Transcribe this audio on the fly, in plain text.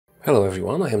Hello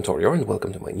everyone, I am Taureor and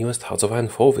welcome to my newest Hearts of Iron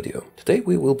 4 video. Today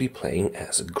we will be playing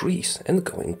as Greece and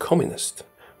going communist.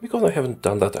 Because I haven't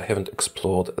done that, I haven't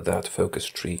explored that focus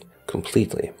tree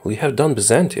completely. We have done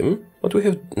Byzantium, but we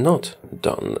have not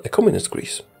done a communist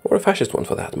Greece, or a fascist one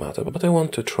for that matter, but I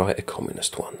want to try a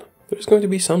communist one. There's going to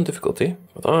be some difficulty,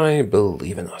 but I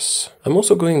believe in us. I'm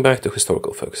also going back to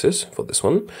historical focuses for this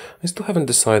one. I still haven't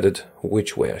decided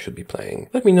which way I should be playing.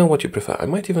 Let me know what you prefer. I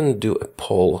might even do a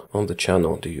poll on the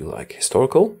channel. Do you like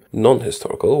historical,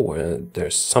 non-historical, where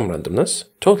there's some randomness,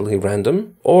 totally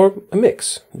random, or a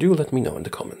mix? Do let me know in the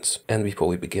comments. And before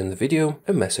we begin the video,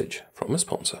 a message from a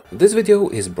sponsor. This video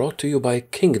is brought to you by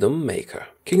Kingdom Maker.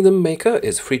 Kingdom Maker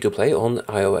is free to play on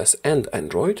iOS and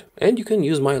Android, and you can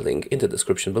use my link in the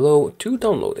description below to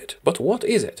download it. But what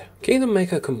is it? Kingdom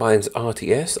Maker combines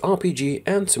RTS, RPG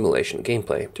and simulation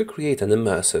gameplay to create an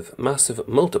immersive, massive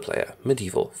multiplayer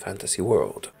medieval fantasy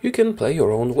world. You can play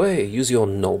your own way, use your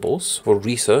nobles for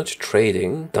research,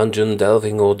 trading, dungeon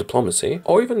delving or diplomacy,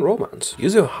 or even romance.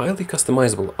 Use your highly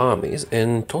customizable armies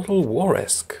in total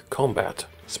war-esque combat.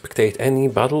 Spectate any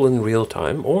battle in real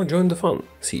time or join the fun.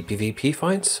 See PvP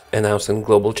fights, announce in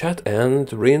global chat,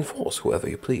 and reinforce whoever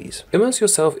you please. Immerse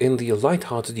yourself in the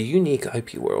light-hearted, unique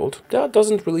IP world that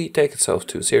doesn't really take itself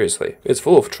too seriously. It's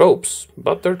full of tropes,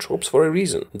 but they're tropes for a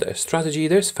reason. There's strategy,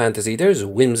 there's fantasy, there's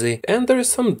whimsy, and there is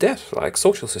some depth like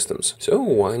social systems. So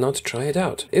why not try it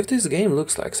out? If this game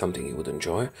looks like something you would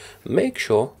enjoy, make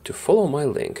sure to follow my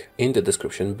link in the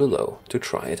description below to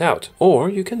try it out. Or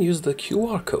you can use the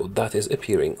QR code that is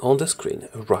appearing on the screen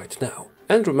right now.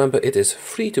 And remember, it is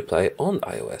free to play on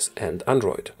iOS and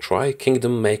Android. Try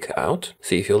Kingdom Maker out,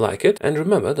 see if you like it, and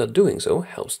remember that doing so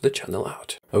helps the channel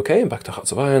out. Okay, back to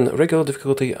Hearts of Iron, regular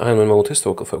difficulty, Ironman mode,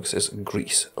 historical focuses,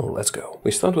 Greece. Let's go.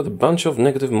 We start with a bunch of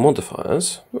negative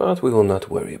modifiers, but we will not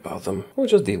worry about them. We'll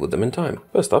just deal with them in time.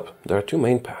 First up, there are two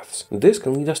main paths. This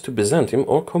can lead us to Byzantium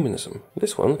or communism.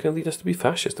 This one can lead us to be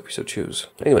fascist if we so choose.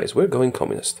 Anyways, we're going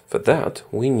communist. For that,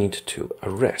 we need to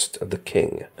arrest the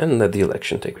king and let the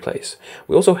election take place.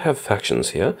 We also have factions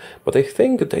here, but I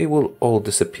think they will all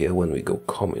disappear when we go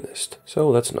communist, so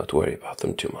let's not worry about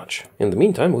them too much. In the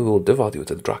meantime, we will devalue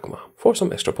the drachma for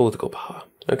some extra political power.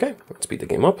 Okay, let's speed the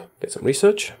game up, get some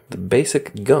research. The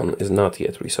basic gun is not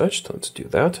yet researched, let's do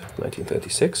that.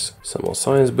 1936, some more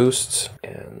science boosts,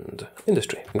 and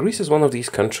industry. Greece is one of these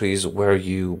countries where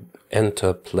you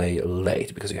enter play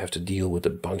late because you have to deal with a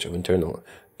bunch of internal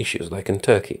issues like in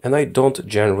Turkey, and I don't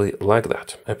generally like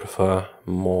that. I prefer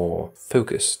more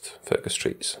focused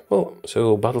trees. Well,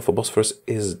 so Battle for Bosphorus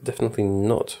is definitely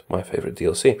not my favorite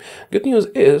DLC. Good news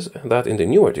is that in the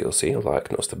newer DLC,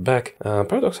 like No Step Back,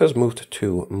 Paradox has moved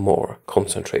to more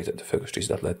concentrated focus trees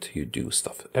that let you do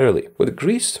stuff early. With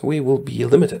Greece, we will be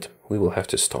limited. We will have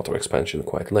to start our expansion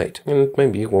quite late, and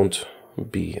maybe it won't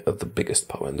be the biggest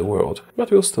power in the world, but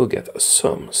we'll still get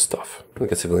some stuff. We'll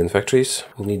get civilian factories,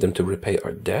 we'll need them to repay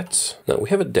our debts. Now, we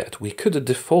have a debt, we could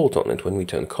default on it when we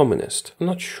turn communist. I'm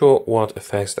not sure what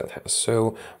effects that has,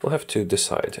 so we'll have to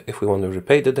decide if we want to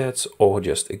repay the debts or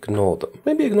just ignore them.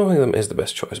 Maybe ignoring them is the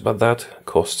best choice, but that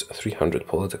costs 300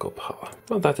 political power.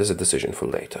 But that is a decision for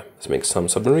later. Let's make some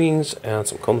submarines and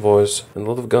some convoys and a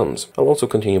lot of guns. I'll also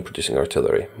continue producing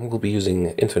artillery. We'll be using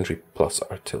infantry plus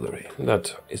artillery.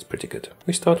 That is pretty good.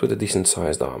 We start with a decent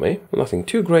sized army. Nothing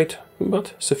too great,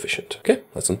 but sufficient. Okay,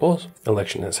 let's unpause.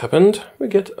 Election has happened. We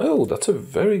get, oh, that's a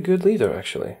very good leader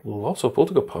actually. Lots of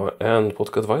political power and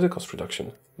political advisor cost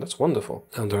reduction. That's wonderful.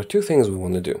 And there are two things we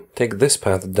want to do. Take this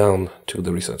path down to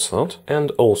the research slot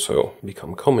and also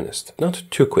become communist. Not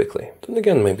too quickly. Then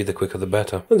again, maybe the quicker the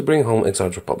better. Let's bring home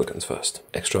exiled Republicans first.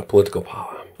 Extra political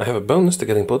power. I have a bonus to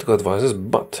getting political advisors,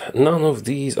 but none of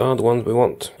these are the ones we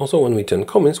want. Also, when we turn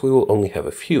communist, we will only have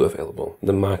a few available.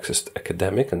 The Marxist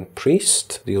academic and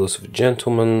priest, the elusive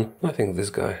gentleman, I think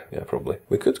this guy, yeah, probably.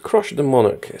 We could crush the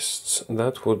monarchists.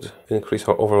 That would increase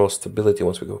our overall stability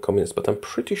once we go communist, but I'm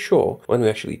pretty sure when we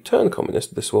actually turn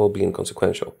communist, this will be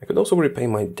inconsequential. I could also repay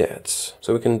my debts.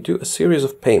 So we can do a series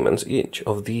of payments. Each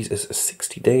of these is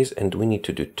 60 days, and we need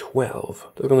to do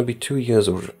 12. There's going to be 2 years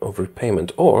of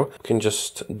repayment, or we can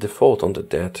just default on the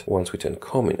debt once we turn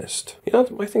communist. You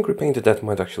know, I think repaying the debt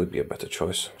might actually be a better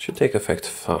choice. Should take effect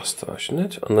faster,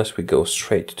 shouldn't it? Unless we go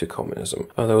straight to communism.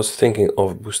 But I was thinking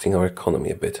of boosting our economy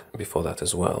a bit before that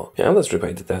as well. Yeah, let's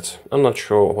repay the debt. I'm not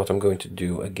sure what I'm going to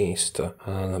do against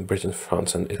Britain,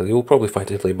 France and Italy. We'll probably fight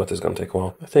Italy, but it's gonna take a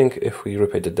while. I think if we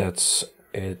repay the debts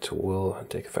it will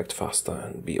take effect faster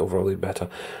and be overall better.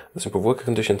 Let's improve worker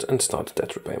conditions and start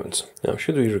debt repayments. Now,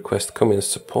 should we request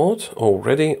communist support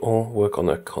already or work on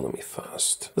the economy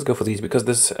first? Let's go for these because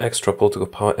there's extra political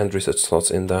power and research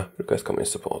slots in there. Request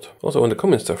communist support. Also, when the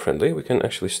communists are friendly, we can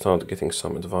actually start getting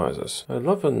some advisors. I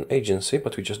love an agency,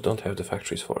 but we just don't have the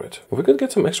factories for it. If we could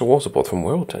get some extra war support from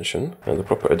world tension and the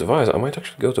proper advisor, I might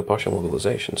actually go to partial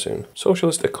mobilization soon.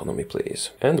 Socialist economy,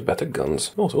 please. And better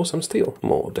guns. Also, some steel.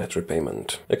 More debt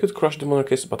repayment. I could crush the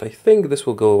monarchists, but I think this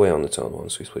will go away on its own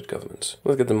once we switch governments.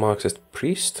 Let's get the Marxist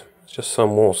priest. It's just some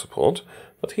more support.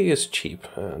 But he is cheap,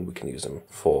 and we can use him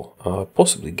for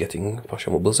possibly getting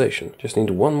partial mobilization. Just need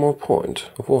one more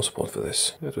point of war support for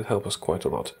this. That would help us quite a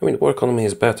lot. I mean, war economy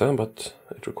is better, but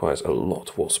it requires a lot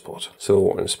of war support. Civil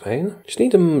war in Spain. Just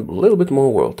need a little bit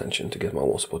more world tension to get my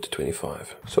war support to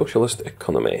 25. Socialist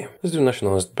economy. Let's do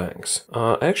nationalist banks.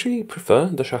 I actually prefer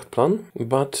the Schachtplan,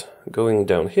 but going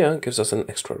down here gives us an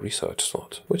extra research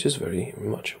slot, which is very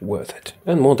much worth it.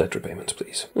 And more debt repayments,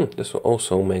 please. This will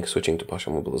also make switching to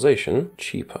partial mobilization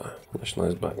cheaper.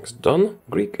 Nationalized banks done.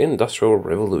 Greek Industrial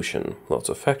Revolution. Lots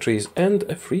of factories and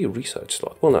a free research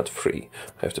slot. Well, not free.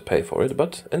 I have to pay for it,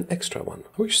 but an extra one.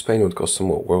 I wish Spain would cost some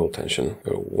more world tension.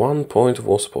 We're 1 point of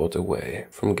war support away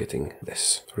from getting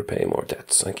this. Repay more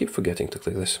debts. I keep forgetting to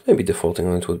click this. Maybe defaulting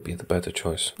on it would be the better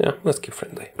choice. Yeah, let's keep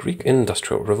friendly. Greek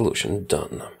Industrial Revolution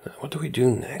done. Now, what do we do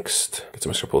next? Get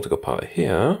some extra political power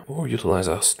here, or utilize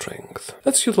our strength.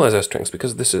 Let's utilize our strength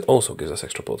because this also gives us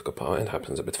extra political power and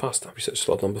happens a bit faster. Research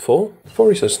slot number 4. 4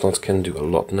 research slots can do a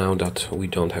lot now that we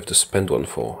don't have to spend one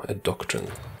for a doctrine.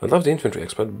 I love the infantry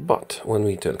expert, but when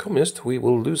we turn communist, we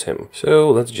will lose him. So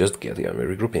let's just get the army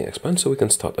regrouping expert so we can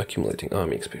start accumulating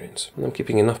army experience. And I'm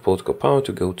keeping enough political power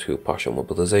to go to partial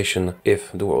mobilization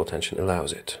if the world tension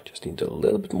allows it. Just need a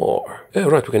little bit more.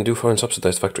 Right, we can do foreign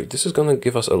subsidized factory. This is gonna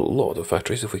give us a lot of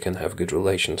factories if we can have good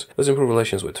relations. Let's improve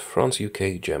relations with France,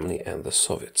 UK, Germany, and the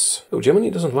Soviets. Oh, Germany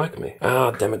doesn't like me.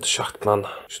 Ah, damn it, the Schachtplan.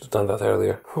 Should have done that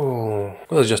earlier.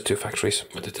 Well, it's just 2 factories,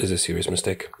 but it is a serious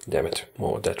mistake. Damn it.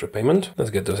 More debt repayment. Let's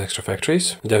get those extra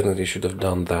factories. Definitely should have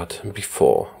done that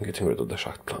before getting rid of the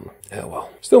Schachtplan. Oh well.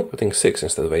 Still, putting 6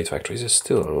 instead of 8 factories is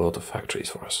still a lot of factories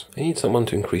for us. I need someone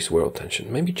to increase world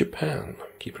tension. Maybe Japan.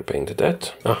 Keep repaying the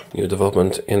debt. New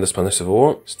development in the Spanish Civil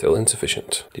War. Still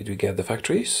insufficient. Did we get the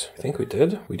factories? I think we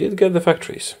did. We did get the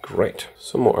factories. Great.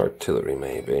 Some more artillery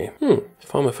maybe.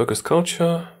 Farmer-focused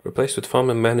culture. Replaced with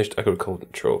farmer-managed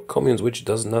agricultural communes, which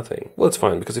does nothing. Well, it's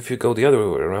fine, because if you go the other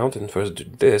way around and first do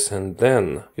this and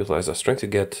then utilize our strength to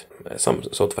get some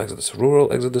sort of exodus,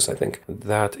 rural exodus, I think,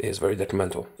 that is very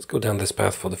detrimental. Let's go down this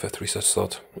path for the 5th research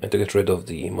slot and to get rid of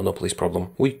the monopolies problem.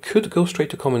 We could go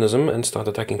straight to communism and start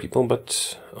attacking people,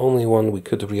 but only one we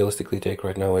could realistically take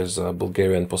right now is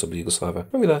Bulgaria and possibly Yugoslavia.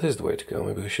 Maybe that is the way to go.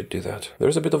 Maybe we should do that.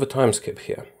 There's a bit of a time skip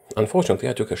here. Unfortunately,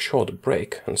 I took a short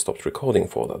break and stopped recording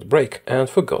for that break and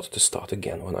forgot to start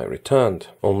again when I returned.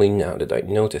 Only now did I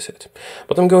notice it.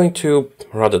 But I'm going to,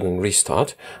 rather than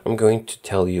restart, I'm going to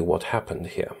tell you what happened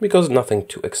here, because nothing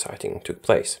too exciting took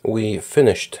place. We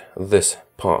finished this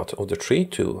part of the tree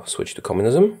to switch to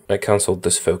communism. I cancelled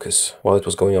this focus while it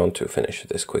was going on to finish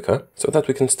this quicker, so that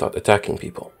we can start attacking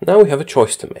people. Now we have a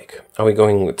choice to make. Are we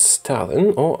going with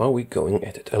Stalin or are we going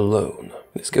at it alone?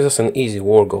 This gives us an easy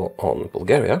war goal on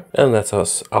Bulgaria and lets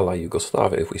us ally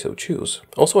Yugoslavia if we so choose.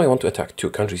 Also, I want to attack 2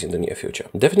 countries in the near future.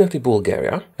 Definitely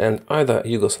Bulgaria and either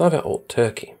Yugoslavia or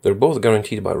Turkey. They're both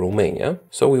guaranteed by Romania,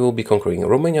 so we will be conquering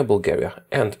Romania, Bulgaria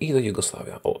and either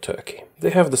Yugoslavia or Turkey. They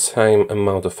have the same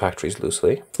amount of factories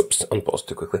loosely. Oops, unpaused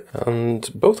too quickly.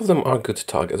 And both of them are good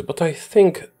targets, but I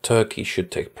think Turkey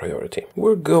should take priority.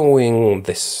 We're going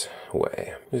this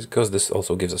way, because this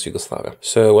also gives us Yugoslavia.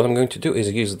 So what I'm going to do is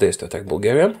use this to attack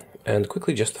Bulgaria and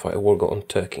quickly justify a war goal on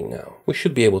Turkey now. We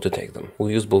should be able to take them.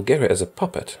 We'll use Bulgaria as a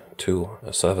puppet to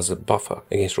serve as a buffer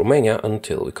against Romania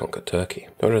until we conquer Turkey.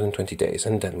 220 days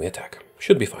and then we attack.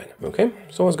 Should be fine. Okay,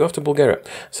 so let's go after Bulgaria.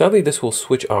 Sadly, this will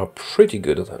switch our pretty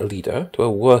good leader to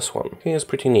a worse one. He is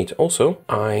pretty neat. Also,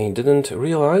 I didn't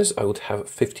realize I would have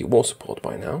 50 war support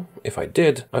by now. If I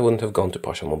did, I wouldn't have gone to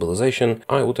partial mobilization.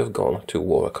 I would have gone to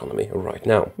war economy right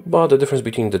now. But the difference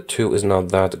between the two is not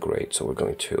that great, so we're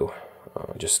going to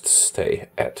just stay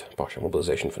at partial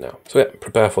mobilization for now. So yeah,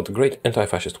 prepare for the great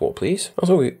anti-fascist war, please.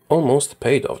 Also, we almost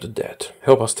paid off the debt.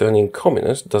 Help us turning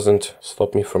communist doesn't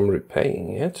stop me from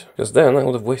repaying it, because then I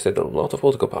would have wasted a lot of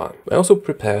political power. I also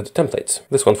prepared templates.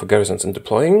 This one for garrisons and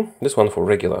deploying, this one for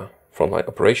regular frontline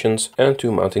operations, and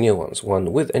 2 mountaineer ones,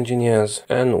 one with engineers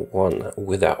and one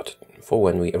without for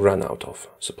when we run out of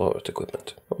support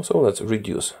equipment. Also, let's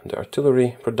reduce the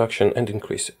artillery production and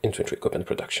increase infantry equipment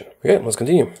production. Okay, let's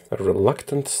continue. A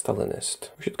reluctant Stalinist.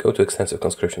 We should go to extensive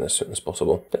conscription as soon as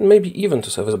possible, and maybe even to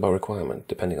service by requirement,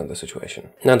 depending on the situation.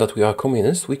 Now that we are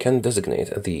communists, we can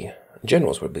designate the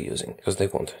generals we'll be using, because they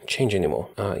won't change anymore.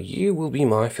 You will be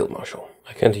my field marshal.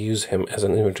 I can't use him as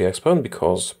an infantry expert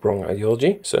because wrong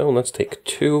ideology, so let's take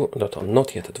two that are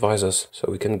not yet advisors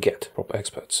so we can get proper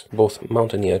experts, both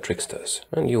mountaineer tricksters.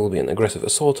 And you will be an aggressive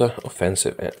assaulter,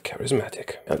 offensive and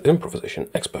charismatic, and improvisation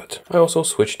expert. I also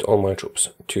switched all my troops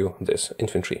to this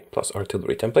infantry plus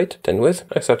artillery template, 10 with,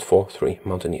 except for 3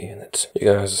 mountaineer units.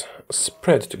 You guys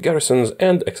spread to garrisons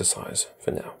and exercise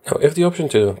for now. Now, if the option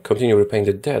to continue repaying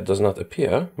the debt does not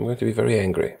appear, I'm going to be very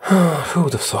angry. Who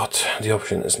would have thought the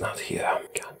option is not here?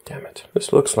 God damn it.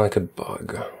 This looks like a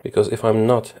bug, because if I'm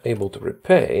not able to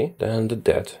repay, then the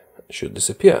debt should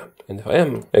disappear. And if I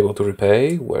am able to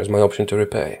repay, where's my option to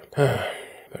repay?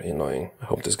 Very annoying. I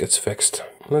hope this gets fixed.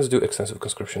 Let's do extensive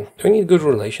conscription. Do we need good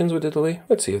relations with Italy?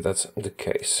 Let's see if that's the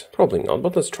case. Probably not,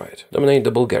 but let's try it. Dominate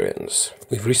the Bulgarians.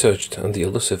 We've researched the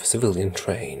elusive civilian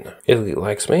train. Italy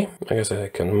likes me. I guess I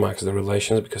can max the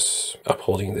relations because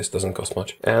upholding this doesn't cost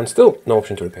much. And still, no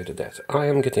option to repay the debt. I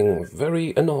am getting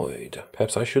very annoyed.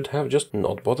 Perhaps I should have just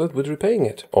not bothered with repaying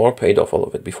it. Or paid off all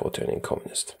of it before turning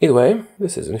communist. Either way,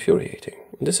 this is infuriating.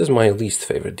 This is my least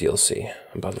favorite DLC,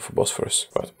 Battle for Bosphorus.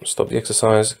 Right, stop the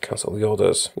exercise, cancel the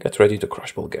orders, get ready to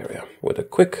crush Bulgaria with a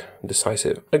quick,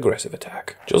 decisive, aggressive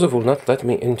attack. Joseph will not let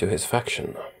me into his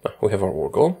faction. We have our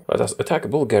war goal. Let us attack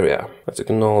Bulgaria. Let's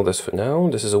ignore this for now.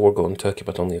 This is a war goal in Turkey,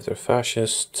 but only if they're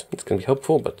fascist. It can be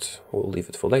helpful, but we'll leave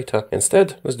it for later.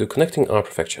 Instead, let's do connecting our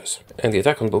prefectures. And the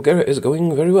attack on Bulgaria is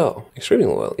going very well. Extremely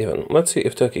well, even. Let's see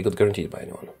if Turkey got guaranteed by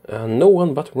anyone. No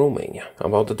one but Romania. How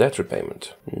about the debt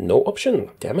repayment? No option.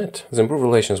 Damn it. Let's improve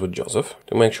relations with Joseph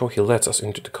to make sure he lets us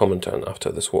into the Comintern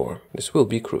after this war. This will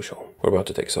be crucial. We're about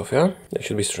to take Sofia. They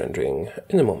should be surrendering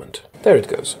in a moment. There it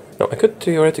goes. Now, I could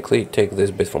theoretically take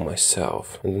this bit for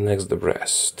myself and annex the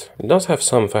rest. It does have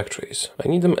some factories. I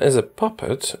need them as a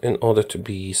puppet in order to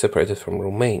be separated from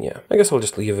Romania. I guess I'll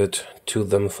just leave it to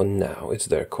them for now. It's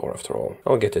their core after all.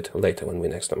 I'll get it later when we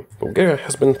next them. Bulgaria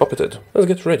has been puppeted. Let's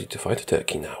get ready to fight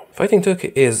Turkey now. Fighting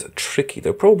Turkey is tricky.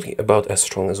 They're probably about as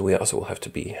strong as we are, so we'll have to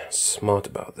be smart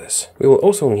about this. We will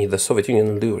also need the Soviet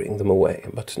Union luring them away,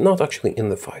 but not actually in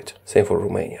the fight. Same for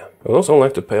Romania. I would also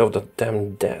like to pay off that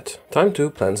damn debt. Time to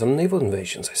plan some naval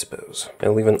invasions, I suppose.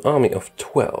 I'll leave an army of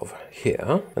 12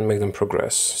 here and make them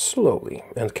progress slowly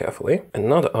and carefully.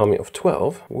 Another army of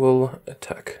 12 will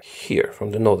attack here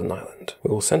from the northern island.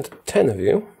 We will send 10 of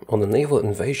you on the naval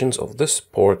invasions of this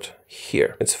port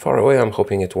here. It's far away, I'm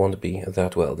hoping it won't be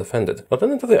that well defended.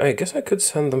 Alternatively, I guess I could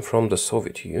send them from the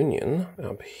Soviet Union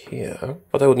up here,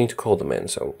 but I would need to call them in,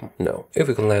 so no. If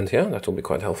we can land here, that will be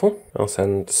quite helpful. I'll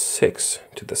send 6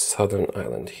 to the southern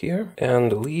island here,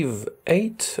 and leave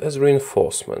 8 as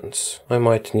reinforcements. I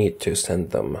might need to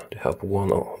send them to help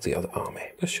one or the other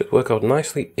army. This should work out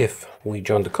nicely if we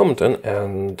join the Comintern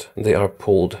and they are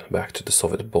pulled back to the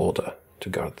Soviet border to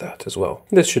guard that as well.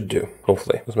 This should do,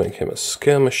 hopefully. Let's make him a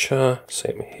skirmisher.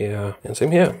 Same here, and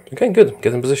same here. Okay, good.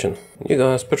 Get in position. You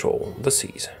guys patrol the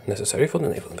seas necessary for the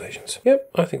naval invasions. Yep,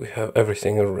 I think we have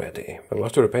everything ready. I'd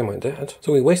love to repay my debt.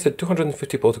 So we wasted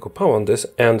 250 political power on this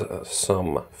and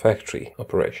some factory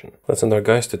operation. Let's send our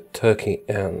guys to Turkey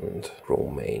and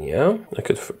Romania. I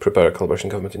could prepare a collaboration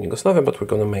government in Yugoslavia, but we're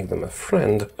gonna make them a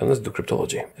friend. And let's do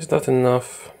cryptology. Is that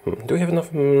enough? Do we have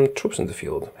enough troops in the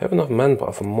field? Have enough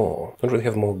manpower for more? Don't really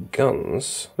have more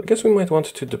guns. I guess we might want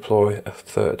to deploy a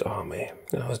third army.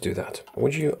 Yeah, let's do that.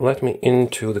 Would you let me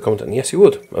into the Comintern? Yes, you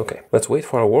would. Okay, let's wait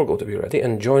for our war goal to be ready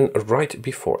and join right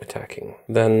before attacking.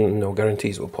 Then no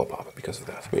guarantees will pop up because of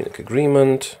that. Munich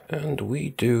Agreement, and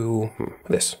we do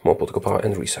this. More political power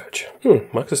and research.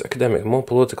 Marxist academic, more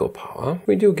political power.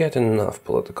 We do get enough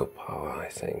political power, I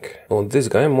think. Oh, this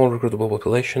guy, more recruitable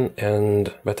population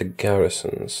and better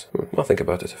garrisons. I'll think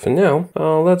about it. For now,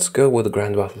 let's go with the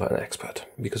Grand Battle Plan expert,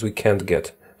 because we can't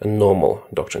get a normal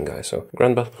doctrine guy. So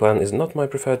Grand Battle Plan is not my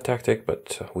preferred tactic,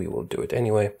 but we will do it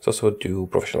anyway. Let's also do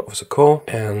Professional Officer Corps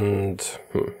and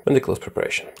meticulous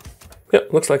preparation. Yeah,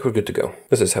 looks like we're good to go.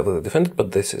 This is heavily defended,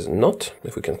 but this is not.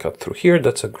 If we can cut through here,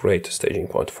 that's a great staging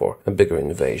point for a bigger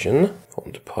invasion.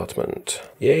 Form department.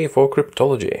 Yay for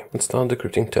cryptology. Let's start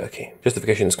decrypting Turkey.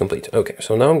 Justification is complete. Okay,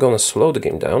 so now I'm gonna slow the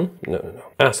game down. No.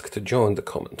 ask to join the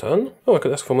Comintern. Oh, I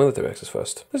could ask for military access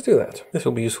first. Let's do that. This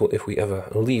will be useful if we ever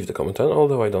leave the Comintern,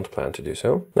 although I don't plan to do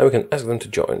so. Now we can ask them to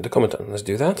join the Comintern. Let's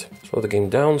do that. Slow the game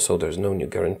down so there's no new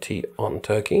guarantee on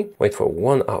Turkey. Wait for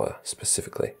 1 hour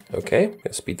specifically. Okay,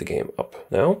 let's speed the game up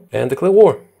now and declare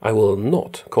war. I will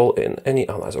not call in any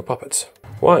allies or puppets.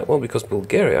 Why? Well, because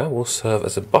Bulgaria will serve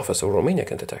as a buffer so Romania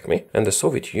can't attack me, and the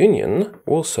Soviet Union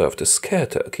will serve to scare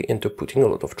Turkey into putting a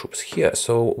lot of troops here,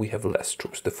 so we have less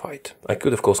troops to fight. I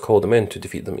could of course call them in to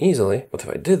defeat them easily, but if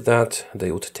I did that, they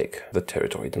would take the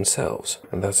territory themselves,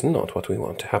 and that's not what we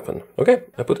want to happen. Okay,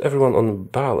 I put everyone on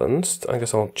balanced. I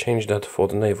guess I'll change that for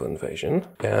the naval invasion,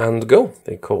 and go.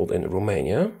 They called in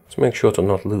Romania, so make sure to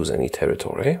not lose any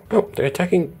territory. Oh, they're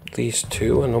attacking these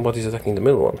two, and nobody's attacking the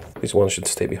middle one. These ones should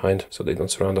stay behind so they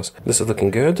don't surround us. This is looking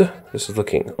good. This is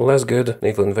looking less good.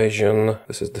 Naval invasion.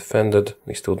 This is defended.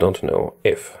 We still don't know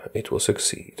if it will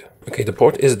succeed. Okay, the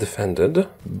port is defended,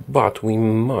 but we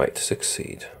might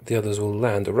succeed. The others will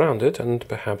land around it and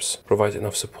perhaps provide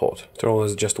enough support. Taureor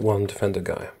is just one defender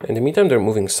guy. In the meantime, they're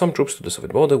moving some troops to the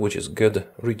Soviet border, which is good,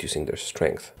 reducing their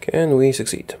strength. Can we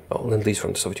succeed? Oh, Lend-Lease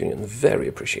from the Soviet Union, very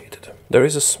appreciated. There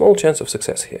is a small chance of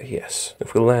success here, yes.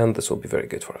 If we land, this will be very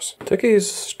good for us. Turkey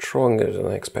is stronger than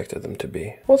I expected them to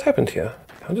be. What happened here?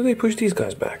 How do they push these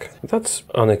guys back? That's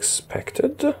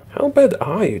unexpected. How bad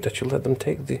are you that you let them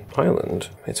take the island?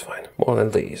 It's fine. More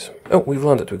Lend-Lease. Oh, we've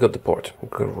landed. We got the port.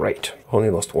 Great.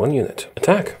 Only lost 1 unit.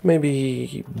 Attack.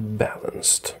 Maybe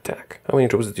balanced attack. How many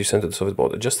troops did you send to the Soviet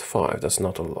border? Just 5. That's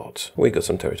not a lot. We got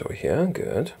some territory here.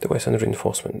 Good. Do I send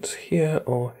reinforcements here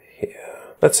or here?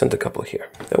 Let's send a couple here.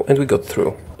 Oh, and we got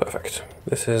through. Perfect.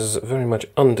 This is very much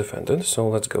undefended, so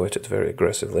let's go at it very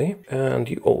aggressively. And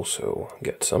you also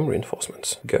get some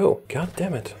reinforcements. Go. God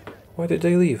damn it. Why did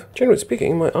they leave? Generally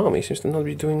speaking, my army seems to not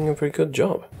be doing a very good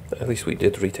job. At least we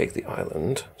did retake the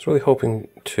island. I was really hoping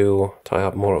to tie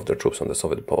up more of their troops on the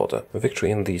Soviet border. A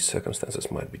victory in these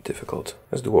circumstances might be difficult.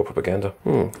 Let's do war propaganda.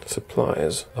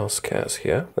 Supplies are scarce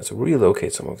here. Let's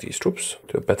relocate some of these troops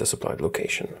to a better supplied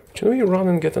location. Can we run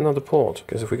and get another port?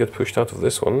 Because if we get pushed out of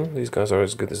this one, these guys are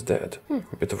as good as dead.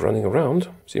 A bit of running around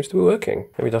seems to be working.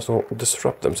 Maybe that will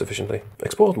disrupt them sufficiently.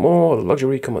 Export more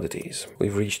luxury commodities.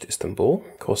 We've reached Istanbul.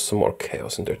 Cause some more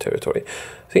chaos in their territory.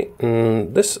 See,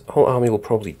 this whole army will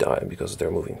probably die because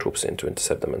they're moving troops in to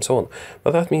intercept them and so on.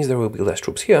 But that means there will be less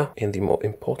troops here in the more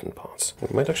important parts.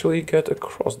 We might actually get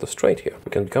across the strait here.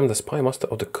 We can become the spy master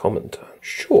of the Comintern.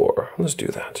 Sure, let's do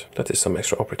that. That is some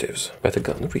extra operatives. Better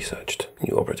gun researched.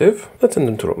 New operative. Let's send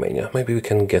them to Romania. Maybe we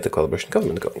can get a collaboration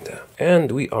government going there.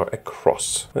 And we are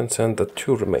across. Then send the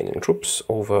 2 remaining troops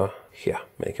over here.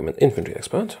 Make him an infantry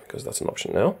expert, because that's an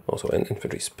option now. Also an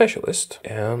infantry specialist.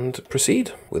 And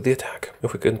proceed with the attack.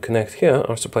 If we can connect here,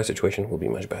 our supply situation will be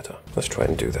much better. Let's try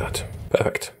and do that.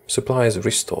 Perfect. Supplies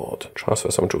restored.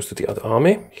 Transfer some troops to the other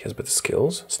army. He has better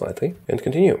skills, slightly. And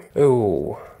continue.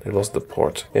 Oh, they lost the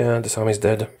port. Yeah, this army's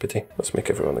dead. Pity. Let's make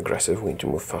everyone aggressive. We need to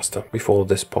move faster before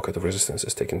this pocket of resistance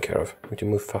is taken care of. We need to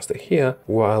move faster here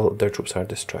while their troops are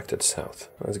distracted south.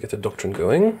 Let's get a doctrine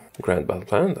going. Grand battle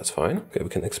plan, that's fine. Okay, we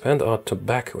can expand our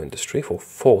tobacco industry for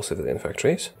 4 civilian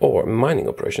factories or mining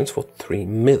operations for 3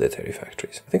 military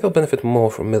factories. I think I'll benefit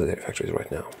more from military factories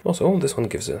right now. Also, this one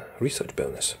gives a research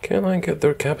bonus. Can I get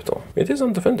their capital? It is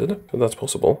undefended, so that's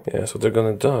possible. Yeah, so they're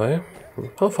gonna die.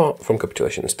 How far from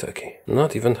capitulation is Turkey?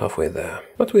 Not even halfway there.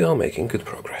 But we are making good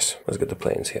progress. Let's get the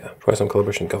planes here. Try some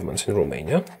collaboration governments in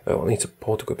Romania. Oh, I'll need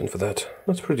support equipment for that.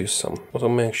 Let's produce some. Also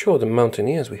make sure the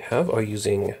mountaineers we have are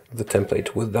using the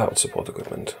template without support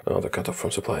equipment. Oh, they're cut off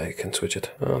from supply. I can switch it.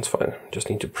 Oh, that's fine. Just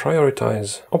need to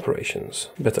prioritize operations.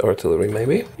 Better artillery,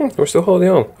 maybe? We're still holding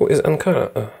on. Oh, is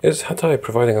Hatay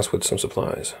providing us with some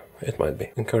supplies? It might be.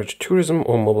 Encourage tourism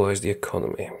or mobilize the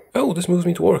economy. Oh, this moves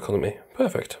me to war economy.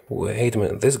 Perfect. Wait a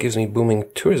minute, this gives me booming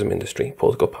tourism industry.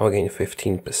 Political power gain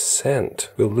 15%.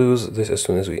 We'll lose this as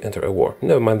soon as we enter a war.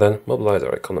 Never mind then, mobilize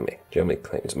our economy. Germany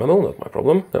claims Mammal, not my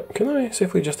problem. Now, can I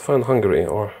safely justify on Hungary,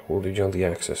 or will you join the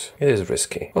Axis? It is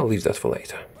risky. I'll leave that for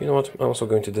later. You know what, I'm also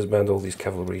going to disband all these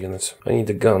cavalry units. I need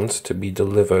the guns to be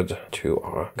delivered to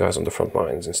our guys on the front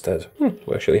lines instead.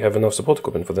 We actually have enough support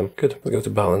equipment for them. Good. Let's go to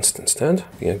balanced instead.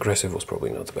 Being aggressive was probably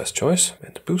not the best choice.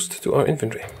 And boost to our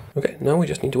infantry. Okay, now we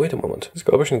just need to wait a moment. This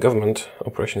collaboration government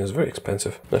operation is very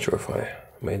expensive. Not sure if I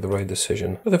made the right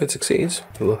decision, but if it succeeds,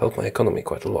 it will help my economy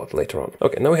quite a lot later on.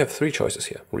 Okay, now we have 3 choices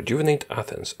here. Rejuvenate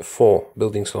Athens, 4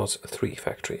 building slots, 3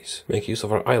 factories. Make use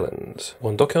of our islands.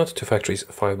 1 dockyard, 2 factories,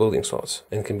 5 building slots.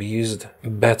 And can be used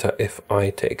better if I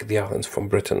take the islands from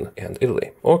Britain and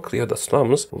Italy. Or clear the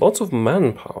slums, lots of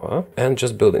manpower, and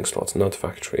just building slots, not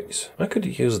factories. I could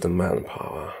use the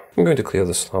manpower. I'm going to clear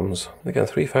the slums. Again,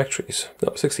 3 factories.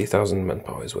 No, 60,000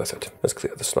 manpower is worth it. Let's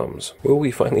clear the slums. Will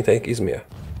we finally take Izmir?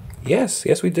 Yes,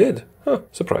 yes we did. Huh,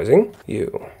 surprising.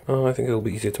 You. Oh, I think it'll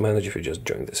be easier to manage if you just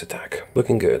join this attack.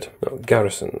 Looking good. Now,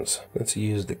 garrisons. Let's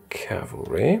use the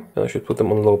cavalry. I should put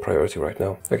them on low priority right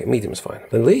now. Okay, medium's fine.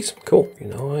 Then Lee's? Cool. You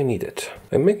know, I need it.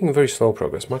 I'm making very slow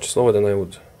progress, much slower than I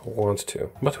would want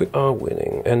to. But we are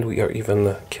winning, and we are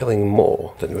even killing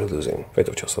more than we're losing. Fate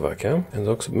of Czechoslovakia, and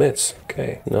Zog submits.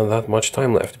 Okay, not that much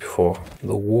time left before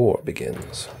the war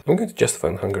begins. I'm going to justify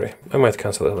in Hungary. I might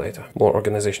cancel it later. More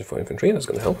organization for infantry, that's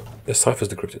going to help. The cipher's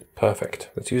decrypted. Perfect.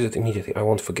 Let's use it immediately. I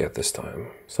won't forget this time.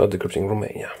 Start decrypting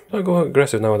Romania. I'll go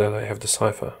aggressive now that I have the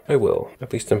cipher. I will,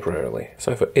 at least temporarily.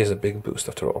 Cipher is a big boost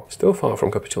after all. Still far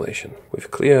from capitulation. We've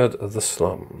cleared the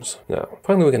slums. Now,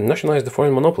 finally we can nationalize the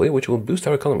foreign monopoly, which will boost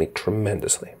our economy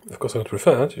tremendously. Of course, I would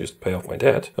prefer to just pay off my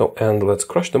debt. Oh, and let's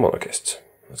crush the monarchists.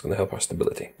 That's going to help our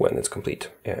stability when it's complete.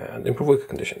 And improve worker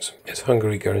conditions. Is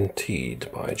Hungary guaranteed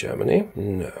by Germany?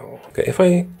 No. Okay, if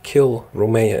I kill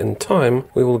Romania in time,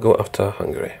 we will go after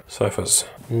Hungary. Ciphers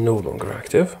no longer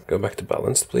active. Go back to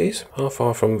balanced, please. How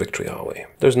far from victory are we?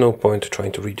 There's no point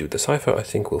trying to redo the cipher. I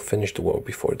think we'll finish the war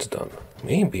before it's done.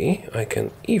 Maybe I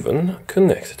can even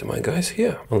connect to my guys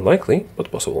here. Unlikely,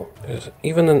 but possible. There's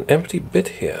even an empty bit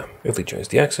here. Italy joins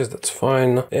the Axis, that's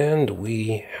fine. And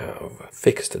we have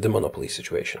fixed the monopoly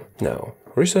situation. Now,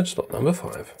 research slot number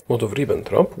 5. Mode of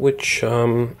Ribbentrop, which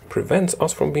prevents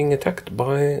us from being attacked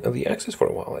by the Axis for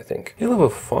a while, I think. Yeah, level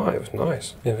 5,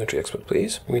 nice. Infantry expert,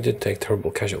 please. We did take terrible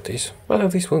casualties, but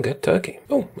at least we'll get Turkey.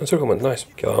 Oh, encirclement, nice.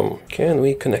 Can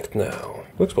we connect now?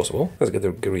 Looks possible. Let's get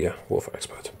the guerrilla warfare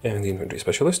expert. And the infantry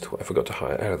specialist, who I forgot to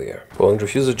hire earlier. Poland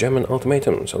refuses German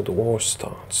ultimatum, so the war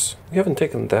starts. We haven't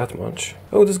taken that much.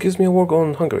 Oh, this gives me a war goal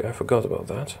in Hungary. I forgot about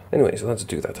that. Anyways, let's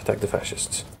do that. Attack the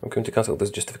fascists. I'm going to cancel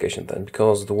this justification then,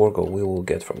 because the war goal we will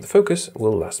get from the focus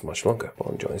will last much longer.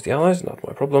 Poland joins the Allies, not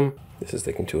my problem. This is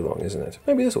taking too long, isn't it?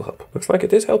 Maybe this will help. Looks like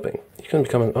it is helping. You can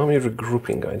become an army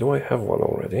regrouping guy. Do I have one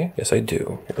already? Yes, I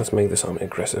do. Let's make this army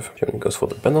aggressive. Germany goes for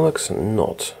the Benelux,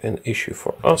 not an issue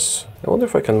for us. I wonder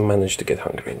if I can manage to get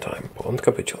Hungary in time. Poland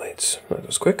capitulates. That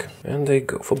was quick. And they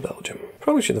go for Belgium.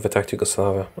 Probably should have attacked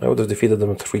Yugoslavia. I would have defeated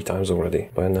them 3 times already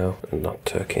by now, and not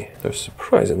Turkey. They're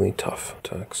surprisingly tough,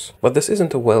 Turks. But this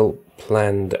isn't a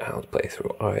well-planned out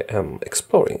playthrough. I am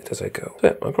exploring it as I go. So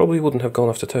yeah, I probably wouldn't have gone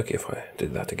after Turkey if I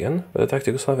did that again, but attacked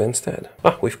Yugoslavia instead.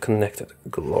 Ah, we've connected.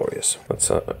 Glorious. Let's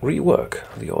rework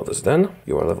the orders then.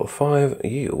 You are level 5,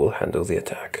 you will handle the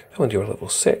attack. Oh, and you're level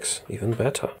 6. Even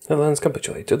better. Netherlands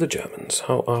capitulate to the Germans.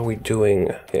 How are we doing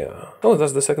here? Oh,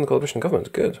 that's the second coalition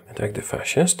government. Good. Attack the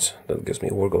fascists. That gives me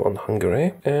a war goal on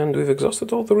Hungary. And we've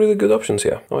exhausted all the really good options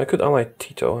here. Oh, I could ally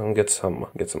Tito and get some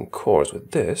cores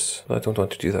with this, but I don't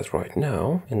want to do that right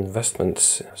now. Investment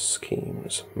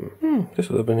schemes. This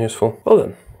would have been useful. Well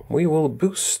then, we will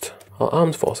boost our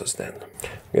armed forces then.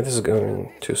 Okay, this is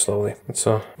going too slowly. Let's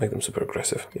make them super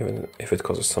aggressive, even if it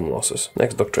causes some losses.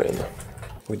 Next doctrine.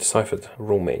 We deciphered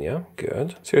Romania.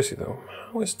 Good. Seriously though,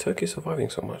 how is Turkey surviving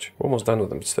so much? We're almost done with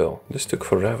them, but still. This took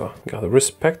forever. Gotta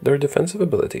respect their defensive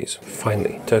abilities.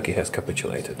 Finally, Turkey has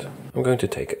capitulated. I'm going to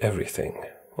take everything.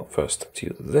 Well, first, let's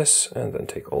use this, and then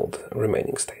take all the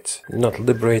remaining states. Not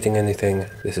liberating anything,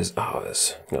 this is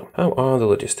ours. No. How are the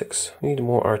logistics? Need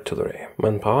more artillery.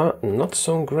 Manpower, not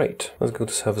so great. Let's go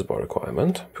to service bar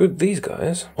requirement. Put these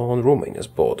guys on Romania's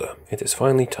border. It is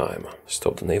finally time.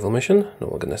 Stop the naval mission, no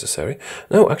longer necessary.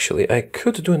 No, actually, I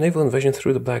could do a naval invasion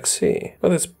through the Black Sea,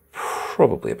 but it's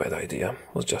probably a bad idea.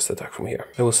 Let's just attack from here.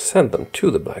 I will send them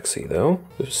to the Black Sea, though,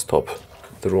 to stop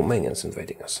the Romanians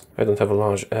invading us. I don't have a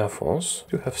large air force.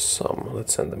 Do have some.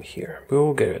 Let's send them here.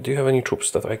 Bulgaria, do you have any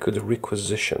troops that I could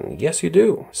requisition? Yes, you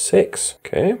do. 6.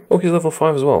 Okay. Oh, he's level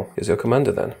 5 as well. He's your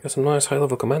commander then. Got some nice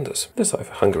high-level commanders. This I have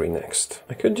Hungary next.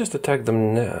 I could just attack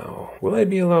them now. Will I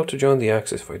be allowed to join the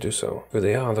Axis if I do so? If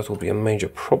they are, that will be a major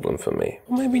problem for me.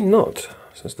 Or maybe not,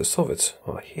 since the Soviets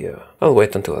are here. I'll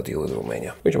wait until I deal with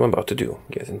Romania, which I'm about to do.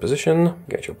 Get in position,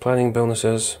 get your planning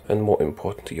bonuses, and more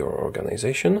important, your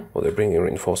organization. Well, they're bringing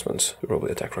reinforcements to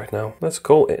probably attack right now. Let's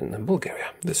call in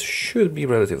Bulgaria. This should be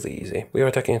relatively easy. We are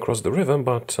attacking across the river,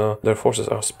 but their forces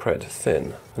are spread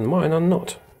thin, and mine are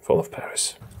not. Fall of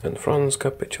Paris. And France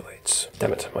capitulates.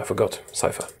 Damn it, I forgot.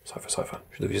 Cipher.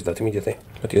 Should have used that immediately.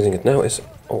 But using it now is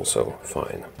also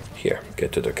fine. Here,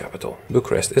 get to their capital.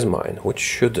 Bucharest is mine, which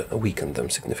should weaken them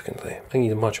significantly. I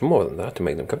need much more than that to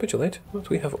make them capitulate, but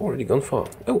we have already gone far.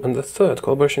 Oh, and the third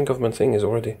collaboration government thing is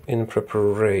already in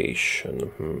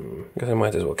preparation. Guess I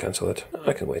might as well cancel it.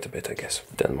 I can wait a bit, I guess.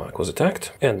 Denmark was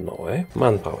attacked, and Norway.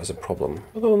 Manpower is a problem.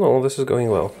 But all in all, this is going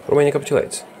well. Romania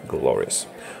capitulates. Glorious.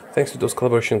 Thanks to those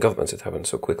collaboration governments, it happened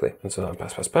so quickly. And so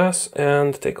pass,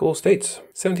 and take all states.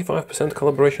 75%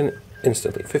 collaboration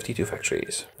instantly, 52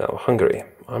 factories. Now, Hungary,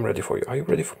 I'm ready for you. Are you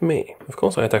ready for me? Of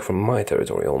course, I attack from my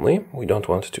territory only. We don't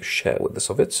want to share with the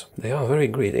Soviets. They are very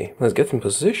greedy. Let's get in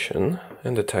position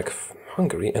and attack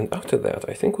Hungary, and after that,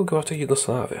 I think we'll go after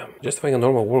Yugoslavia. Justifying a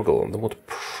normal war goal that would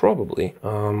probably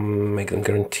make them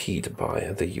guaranteed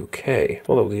by the UK.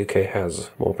 Although the UK has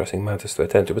more pressing matters to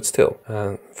attend to, but still.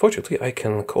 Fortunately, I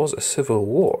can cause a civil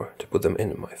war to put them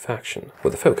in my faction.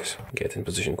 With a focus. Get in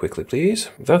position quickly, please.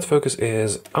 That focus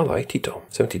is ally Tito.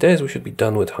 70 days, we should be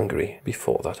done with Hungary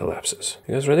before that elapses.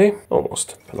 You guys ready?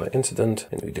 Almost. Panay incident,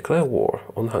 and we declare war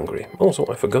on Hungary. Also,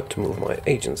 I forgot to move my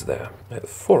agents there. I have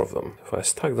 4 of them. If I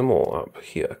stack them all up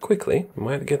here quickly, I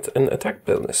might get an attack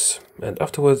bonus. And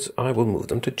afterwards, I will move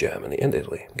them to Germany and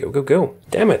Italy. Go, go, go.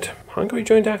 Damn it. Hungary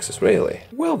joint Axis, really?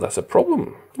 Well, that's a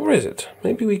problem. Or is it?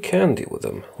 Maybe we can deal with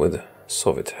them with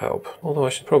Soviet help. Although I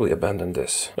should probably abandon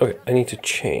this. Okay, I need to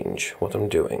change what I'm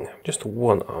doing. Just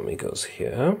one army goes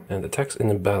here and attacks in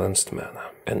a balanced manner.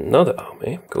 Another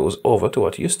army goes over to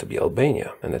what used to be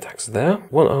Albania and attacks there.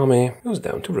 One army goes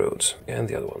down to Rhodes and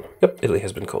the other one. Yep, Italy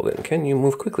has been called in. Can you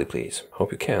move quickly, please?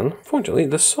 Hope you can. Fortunately,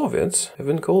 the Soviets have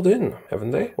been called in,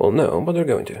 haven't they? Well, no, but they're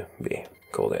going to be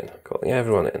called in. Calling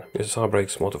everyone in. USSR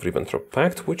breaks Molotov-Ribbentrop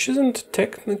Pact, which isn't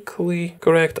technically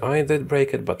correct. I did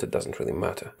break it, but it doesn't really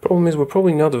matter. Problem is, we're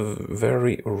probably not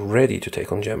very ready to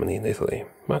take on Germany and Italy,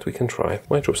 but we can try.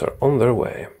 My troops are on their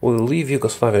way. We'll leave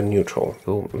Yugoslavia neutral.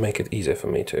 It'll make it easier for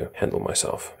me to handle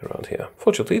myself around here.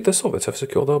 Fortunately, the Soviets have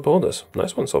secured our borders.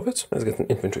 Nice one, Soviets. Let's get an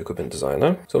infantry equipment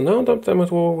designer. So now that I'm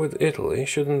at war with Italy,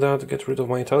 shouldn't that get rid of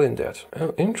my Italian debt?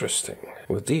 Oh, interesting.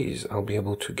 With these, I'll be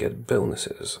able to get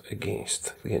bonuses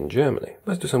against in Germany.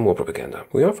 Let's do some more propaganda.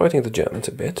 We are fighting the Germans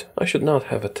a bit. I should not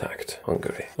have attacked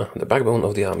Hungary. The backbone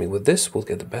of the army. With this, we'll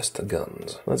get the best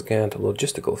guns. Let's get a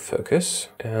logistical focus.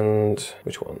 And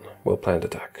which one? Well-planned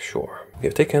attack, sure. We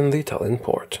have taken the Italian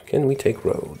port. Can we take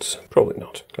Rhodes? Probably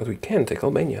not. But we can take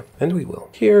Albania. And we will.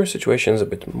 Here, situation is a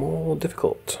bit more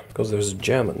difficult, because there's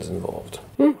Germans involved.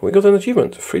 We got an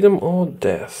achievement. Freedom or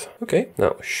death. Okay,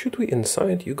 now, should we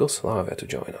incite Yugoslavia to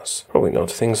join us? Probably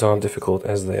not. Things are difficult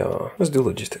as they are. Let's do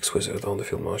logistics wizard on the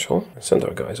field marshal. And send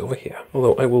our guys over here.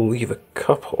 Although I will leave a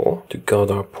couple to guard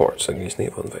our ports against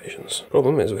naval invasions.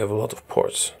 Problem is we have a lot of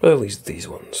ports, but at least these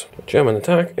ones. The German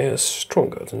attack is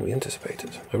stronger than we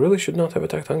anticipated. I really should not have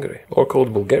attacked Hungary. Or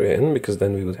called Bulgaria in, because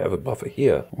then we would have a buffer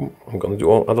here. I'm gonna do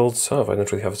all adult stuff. I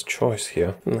don't really have a choice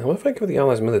here. What if I give the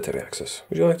Allies military access?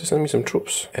 Would you like to send me some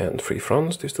troops? And free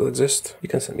fronts do still exist? You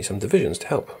can send me some divisions to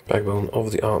help. Backbone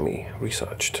of the army.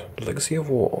 Researched. Legacy of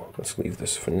war. Let's leave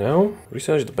this for now.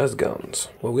 Research the best guns.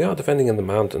 Well, we are defending in the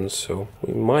mountains, so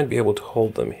we might be able to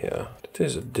hold them here. It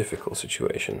is a difficult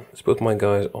situation. Let's put my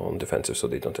guys on defensive so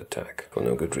they don't attack, for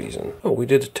no good reason. Oh, we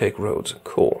did take Rhodes.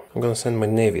 Cool. I'm gonna send my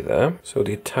navy there, so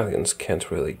the Italians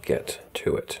can't really get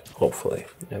to it, hopefully.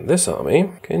 And this army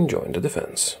can join the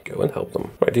defense. Go and help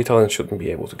them. Right, the Italians shouldn't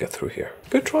be able to get through here.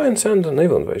 Could try and send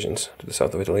naval invasions to the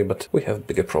south of Italy, but we have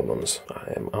bigger problems.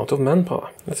 I am out of manpower.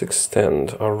 Let's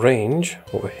extend our range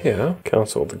over here,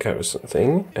 cancel the garrison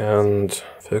thing, and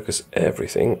focus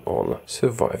everything on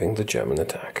surviving the German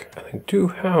attack. And I do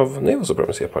have naval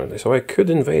supremacy apparently, so I could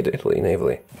invade Italy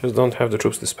navally. Just don't have the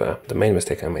troops to spare. The main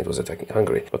mistake I made was attacking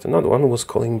Hungary, but another one was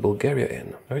calling Bulgaria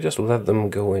in. I just let them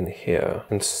go in here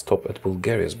and stop at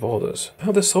Bulgaria's borders.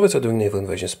 Now the Soviets are doing naval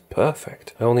invasions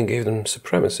perfect. I only gave them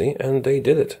supremacy and they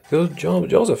did it. Good job,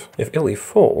 Joseph. If Italy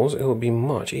falls, it will be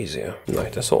much easier.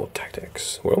 Night assault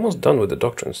tactics. We're almost done with the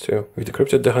doctrines too. We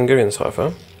decrypted the Hungarian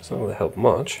cipher. It's not going to help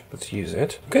much. Let's use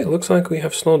it. Okay, looks like we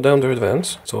have slowed down their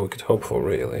advance. That's all we could hope for,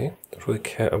 really. Don't really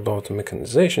care about the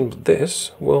mechanization, but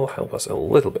this will help us a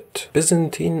little bit.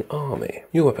 Byzantine army.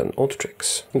 New weapon, old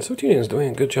tricks. And the Soviet Union is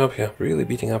doing a good job here, really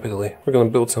beating up Italy. We're going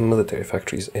to build some military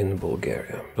factories in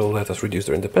Bulgaria. They'll let us reduce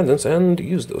their independence and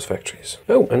use those factories.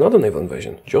 Oh, another naval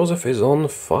invasion. Joseph is on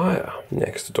fire.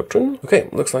 Next doctrine. Okay,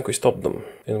 looks like we stopped them.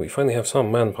 And we finally have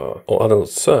some manpower. All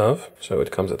adults serve, so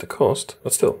it comes at a cost.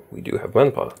 But still, we do have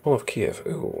manpower. All of Kiev.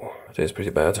 Ooh, that is pretty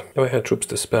bad. If I had troops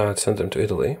to spare, I'd send them to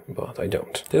Italy, but I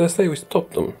don't. Did I say we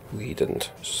stopped them? We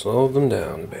didn't. Slowed them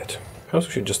down a bit. Perhaps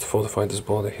we should just fortify this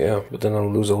border here, but then I'll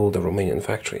lose all the Romanian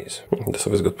factories. The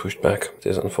Soviets got pushed back. It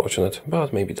is unfortunate,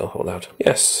 but maybe they'll hold out.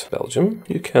 Yes, Belgium,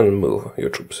 you can move your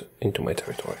troops into my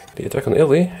territory. The attack on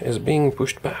Italy is being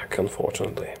pushed back,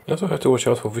 unfortunately. I also have to watch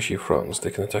out for Vichy France.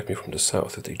 They can attack me from the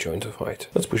south if they join the fight.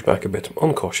 Let's push back a bit.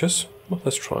 I'm cautious, But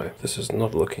let's try. This is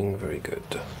not looking very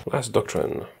good. Last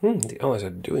doctrine. The Allies are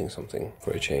doing something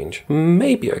for a change.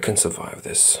 Maybe I can survive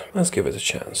this. Let's give it a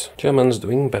chance. Germans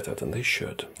doing better than they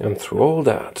should. And through all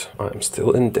that, I'm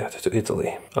still in debt to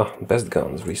Italy. Best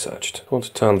guns researched. I want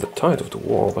to turn the tide of the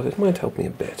war, but it might help me a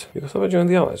bit. Because I've joined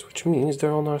the Allies, which means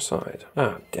they're on our side.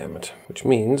 Damn it. Which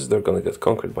means they're gonna get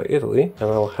conquered by Italy, and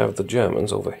I'll have the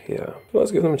Germans over here. So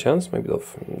let's give them a chance. Maybe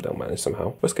they'll manage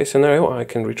somehow. Worst case scenario, I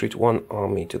can retreat one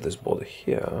army to this border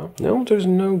here. No, there's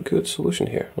no good solution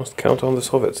here. Must count on the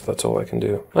Soviets, that's all I can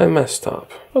do. I messed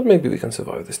up, but maybe we can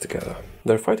survive this together.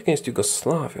 Their fight against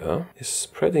Yugoslavia is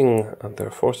spreading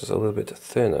their forces a little bit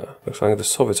thinner. Looks like the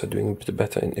Soviets are doing a bit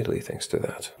better in Italy thanks to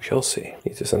that. We shall see.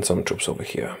 Need to send some troops over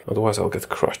here, otherwise I'll get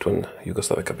crushed when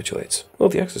Yugoslavia capitulates. Well,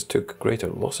 the Axis took greater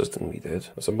losses than we did.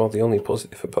 That's about the only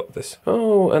positive about this.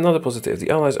 Oh, another positive.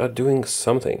 The Allies are doing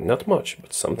something. Not much,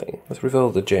 but something. Let's reveal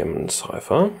the German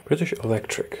cipher. British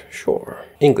Electric. Sure.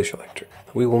 English Electric.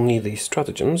 We will need these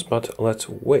stratagems, but let's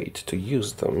wait to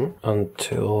use them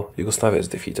until Yugoslavia is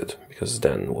defeated, because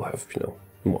then we'll have,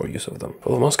 more use of them.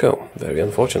 Follow Moscow. Very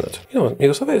unfortunate. You know what,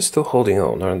 Yugoslavia is still holding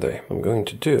on, aren't they? What I'm going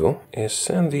to do is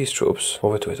send these troops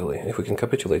over to Italy. If we can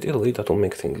capitulate Italy, that'll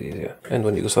make things easier. And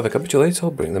when Yugoslavia capitulates,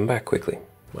 I'll bring them back quickly.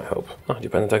 I hope.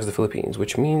 Japan attacks the Philippines,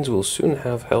 which means we'll soon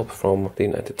have help from the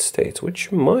United States,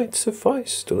 which might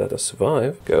suffice to let us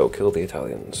survive. Go kill the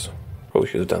Italians. Probably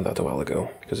should have done that a while ago,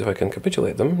 because if I can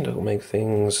capitulate them, that'll make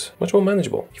things much more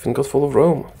manageable. Even got full of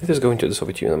Rome. It is going to the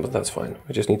Soviet Union, but that's fine.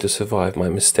 I just need to survive my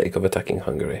mistake of attacking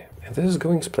Hungary. And this is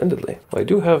going splendidly. I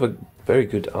do have a very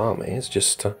good army, it's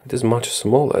just, it is much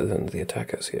smaller than the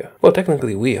attackers here. Well,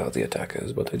 technically we are the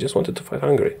attackers, but I just wanted to fight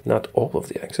Hungary, not all of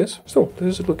the Axis. Still,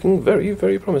 this is looking very,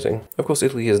 very promising. Of course,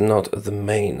 Italy is not the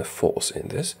main force in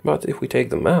this, but if we take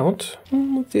them out,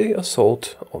 the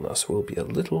assault on us will be a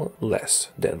little less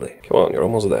deadly. Come on, you're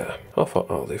almost there. How far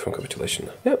are they from capitulation?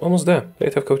 Yeah, almost there.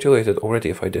 They'd have capitulated already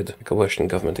if I did a coalition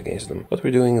government against them, but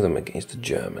we're doing them against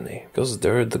Germany, because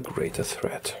they're the greater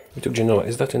threat. We took Genoa.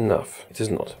 Is that enough? It is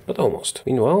not, but almost.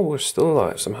 Meanwhile, we're still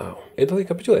alive somehow. Italy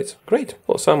capitulates. Great.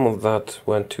 Well, some of that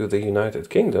went to the United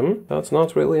Kingdom. That's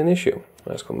not really an issue.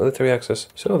 Let's call military access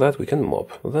so that we can mop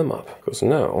them up. Because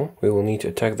now we will need to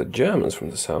attack the Germans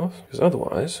from the south, because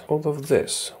otherwise all of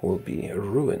this will be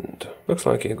ruined. Looks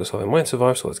like Yugoslavia might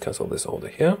survive, so let's cancel this order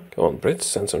here. Come on, Brits,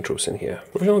 send some troops in here.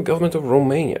 Provisional government of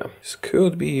Romania. This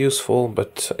could be useful,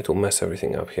 but it will mess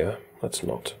everything up here. Let's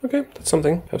not. Okay, that's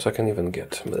something. Perhaps I can even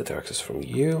get military access from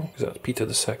you. Is that Peter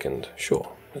II?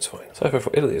 Sure. That's fine. Cipher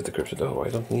for Italy is decrypted. Oh, I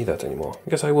don't need that anymore. I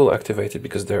guess I will activate it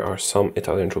because there are some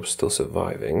Italian troops still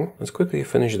surviving. Let's quickly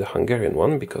finish the Hungarian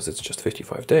one because it's just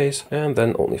 55 days, and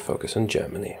then only focus on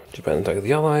Germany. Japan attacked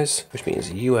the Allies, which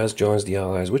means US joins the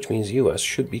Allies, which means US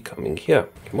should be coming here.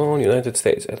 Come on, United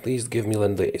States, at least give me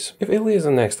Lend-Lease. If Italy is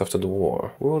the next after the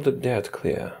war, will the debt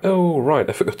clear? Oh, right,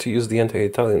 I forgot to use the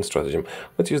anti-Italian stratagem.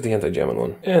 Let's use the anti-German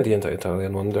one and the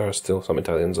anti-Italian one. There are still some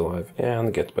Italians alive.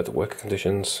 And get better work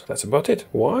conditions. That's about it.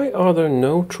 Why are there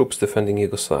no troops defending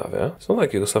Yugoslavia? It's not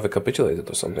like Yugoslavia capitulated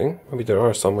or something. Maybe there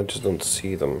are some, I just don't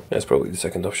see them. That's probably the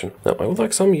second option. Now, I would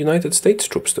like some United States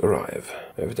troops to arrive,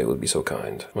 if they would be so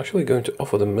kind. I'm actually going to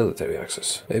offer them military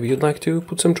access. Maybe you'd like to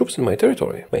put some troops in my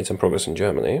territory. Made some progress in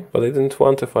Germany, but they didn't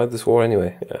want to fight this war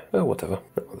anyway. Yeah, well, whatever.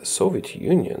 Now, the Soviet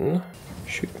Union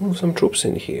should move some troops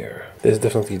in here. This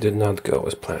definitely did not go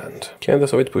as planned. Can the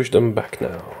Soviet push them back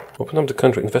now? Open up the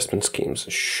country investment schemes.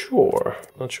 Sure.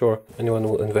 Not sure anyone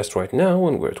will invest right now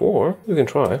when we're at war. We can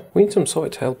try. We need some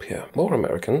Soviet help here. More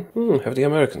American. Have the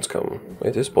Americans come.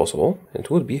 It is possible. It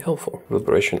would be helpful.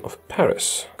 Liberation of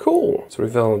Paris. Cool. Let's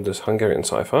reveal this Hungarian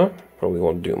cipher. Probably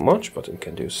won't do much, but it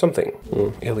can do something.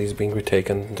 Italy is being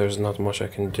retaken. There's not much I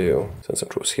can do. Send some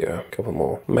troops here. A couple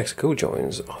more. Mexico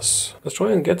joins us. Let's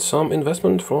try and get some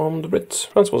investment from the Brits.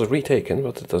 France was retaken,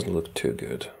 but it doesn't look too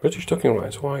good. British talking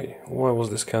rights. Why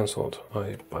was this cancelled?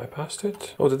 I bypassed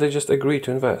it? Or did they just agree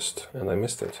to invest and I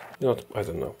missed it? You know what? I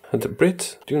don't know. And the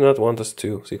Brits do not want us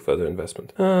to seek further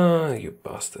investment. You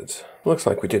bastards. Looks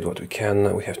like we did what we can.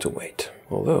 Now we have to wait.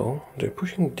 Although, they're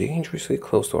pushing dangerously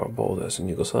close to our borders in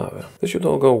Yugoslavia. This should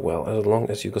all go well, as long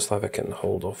as Yugoslavia can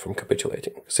hold off from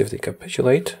capitulating. Because if they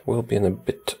capitulate, we'll be in a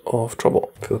bit of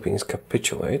trouble. Philippines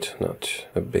capitulate, not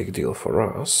a big deal for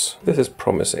us. This is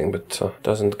promising, but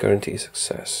doesn't guarantee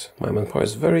success. My manpower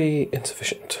is very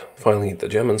insufficient. Finally, the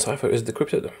German cipher is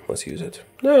decrypted. Let's use it.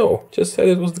 No! Just said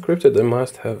it was decrypted. They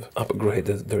must have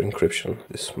upgraded their encryption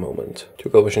this moment. 2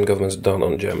 coalition governments down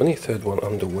on Germany, third one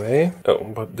underway. Oh,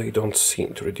 but they don't seem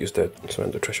 13 to reduce that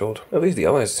surrender threshold. At least the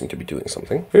Allies seem to be doing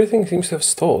something. Everything seems to have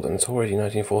stalled, and it's already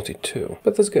 1942.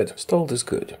 But that's good. Stalled is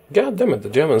good. God damn it, the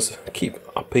Germans keep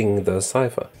upping the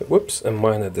cipher. Whoops, a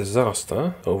minor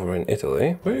disaster over in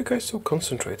Italy. Why are you guys so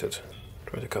concentrated?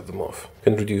 Try to cut them off.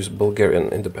 Can reduce Bulgarian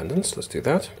independence. Let's do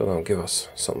that. That'll give us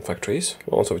some factories.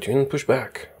 Well, Soviet Union, push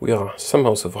back. We are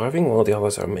somehow surviving while the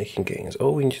Allies are making gains.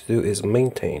 All we need to do is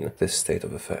maintain this state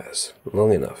of affairs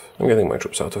long enough. I'm getting my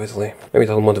troops out of Italy. Maybe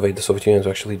that'll motivate the Soviet Union to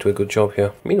actually do a good job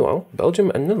here. Meanwhile, Belgium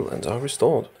and Netherlands are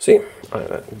restored. See,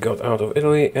 I got out of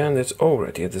Italy and it's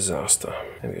already a disaster.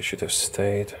 Maybe I should have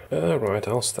stayed. Right,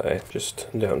 I'll stay. Just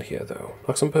down here though.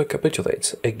 Luxembourg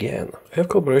capitulates again. I have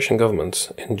collaboration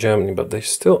governments in Germany, but they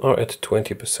still are at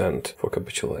 20% for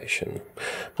capitulation.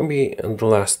 Maybe the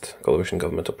last coalition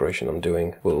government operation I'm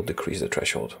doing will decrease the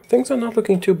threshold. Things are not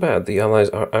looking too bad. The Allies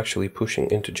are actually pushing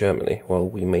into Germany while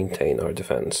we maintain our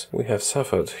defense. We have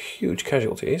suffered huge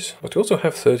casualties, but we also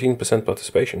have 13%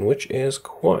 participation, which is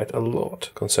quite a lot,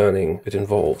 concerning it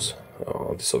involves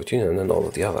the Soviet Union and all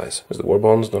of the Allies. As the war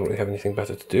bonds don't really have anything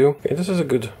better to do. Okay, this is a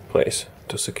good place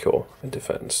to secure a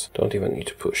defense. Don't even need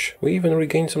to push. We even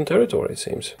regained some territory, it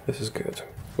seems. This is good.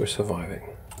 We're surviving.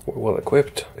 We're well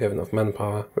equipped, we have enough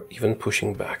manpower, we're even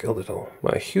pushing back a little.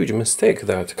 My huge mistake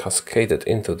that cascaded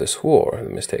into this war, the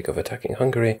mistake of attacking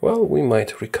Hungary, well, we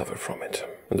might recover from it.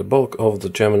 And the bulk of the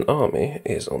German army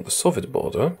is on the Soviet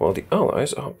border, while the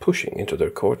Allies are pushing into their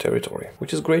core territory,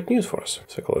 which is great news for us.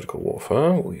 Psychological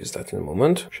warfare, we'll use that in a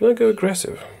moment. Should I go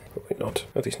aggressive? Probably not,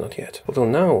 at least not yet. Although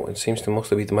now it seems to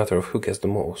mostly be the matter of who gets the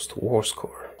most war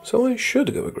score. So I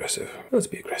should go aggressive. Let's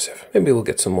be aggressive. Maybe we'll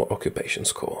get some more occupation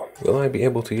score. Will I be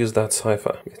able to use that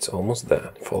cipher? It's almost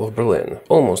there. Fall of Berlin.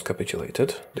 Almost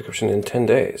capitulated. Decryption in 10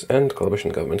 days. And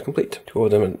collaboration government complete. Two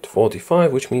of them at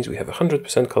 45, which means we have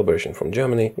 100% collaboration from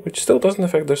Germany, which still doesn't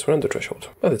affect their surrender threshold.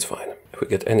 But it's fine. If we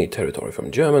get any territory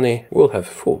from Germany, we'll have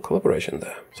full collaboration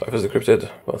there. Cipher's decrypted.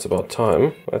 Well, it's about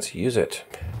time. Let's use it.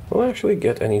 Will I actually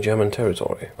get any German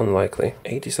territory? Unlikely.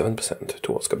 87%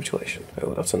 towards capitulation.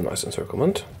 Oh, that's a nice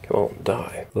encirclement. Come on,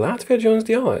 die. Latvia joins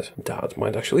the Allies. That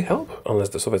might actually help, unless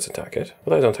the Soviets attack it.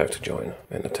 But I don't have to join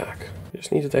and attack.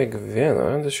 Just need to take Vienna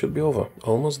and this should be over.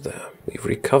 Almost there. We've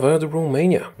recovered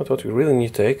Romania. But what we really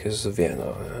need to take is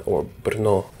Vienna or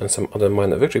Brno and some other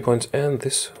minor victory points, and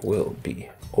this will be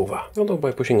over. Although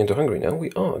by pushing into Hungary now, we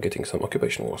are getting some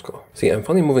occupation war score. See, I'm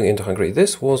finally moving into Hungary.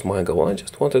 This was my goal. I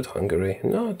just wanted Hungary,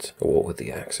 not a war with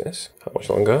the Axis. How much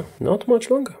longer? Not much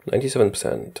longer.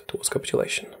 97% towards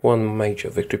capitulation. One major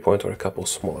victory point or a couple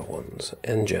smaller ones,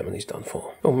 and Germany's done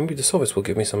for. Oh, maybe the Soviets will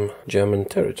give me some German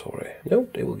territory. No,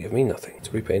 they will give me nothing.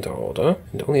 Let's repaint our order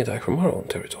and only attack from our own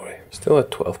territory. Still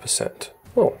at 12%.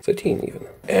 Oh, 13 even.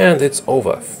 And it's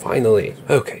over, finally.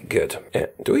 Okay, good. And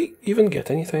do we even get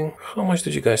anything? How much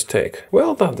did you guys take?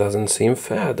 Well, that doesn't seem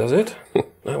fair, does it?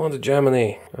 I wanted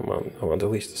Germany. I want at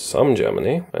least some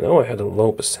Germany. I know I had a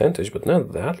low percentage, but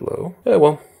not that low. Yeah,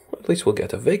 well, at least we'll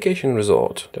get a vacation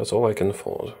resort. That's all I can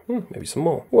afford. Maybe some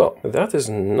more. Well, that is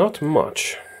not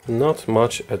much. Not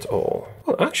much at all.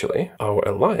 Well, actually, our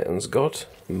alliance got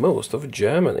most of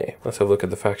Germany. Let's have a look at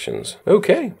the factions.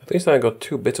 Okay, at least I got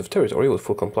 2 bits of territory with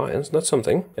full compliance. That's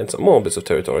something. And some more bits of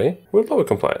territory with lower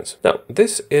compliance. Now,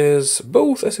 this is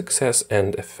both a success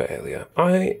and a failure.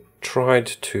 I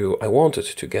wanted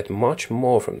to get much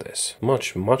more from this.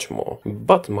 Much more.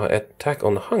 But my attack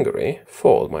on Hungary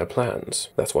foiled my plans.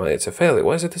 That's why it's a failure.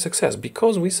 Why is it a success?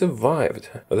 Because we survived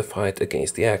the fight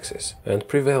against the Axis and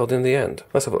prevailed in the end.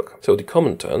 Let's have a look. So the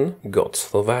Comintern got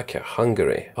Slovakia,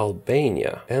 Hungary,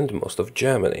 Albania, and most of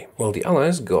Germany, while the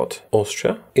Allies got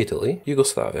Austria, Italy,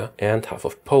 Yugoslavia, and half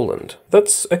of Poland.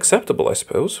 That's acceptable, I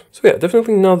suppose. So yeah,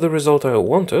 definitely not the result I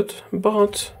wanted,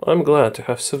 but I'm glad to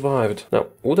have survived. Now,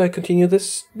 would I continue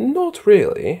this? Not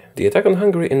really. The attack on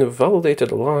Hungary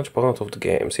invalidated a large part of the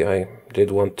game. See, I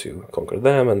did want to conquer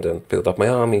them and then build up my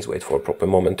armies, wait for a proper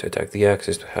moment to attack the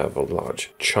Axis to have a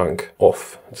large chunk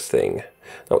of the thing.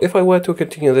 Now, if I were to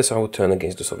continue this, I would turn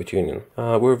against the Soviet Union.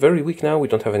 We're very weak now, we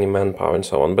don't have any manpower and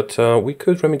so on, but we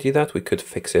could remedy that, we could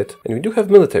fix it, and we do have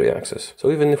military access, so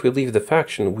even if we leave the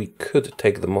faction, we could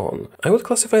take them on. I would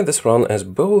classify this run as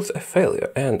both a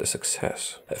failure and a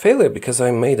success. A failure because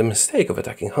I made a mistake of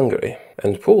attacking Hungary,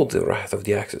 and pulled the wrath of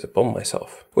the Axis upon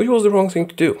myself, which was the wrong thing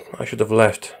to do. I should have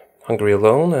left Hungary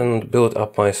alone and build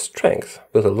up my strength,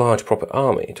 build a large proper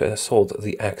army to assault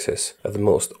the Axis at the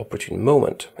most opportune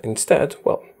moment. Instead,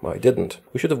 well, I didn't.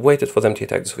 We should have waited for them to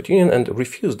attack the Soviet Union and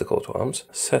refused the call to arms,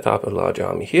 set up a large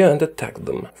army here and attacked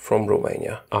them from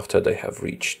Romania after they have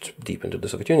reached deep into the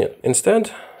Soviet Union.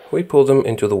 Instead, we pulled them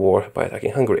into the war by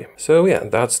attacking Hungary. So yeah,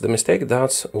 that's the mistake,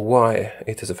 that's why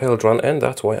it is a failed run, and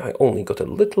that's why I only got a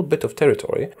little bit of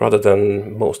territory rather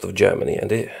than most of Germany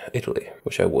and Italy,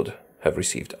 which I would have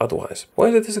received otherwise. Why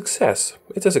is it a success?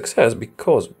 It's a success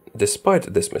because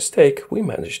despite this mistake, we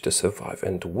managed to survive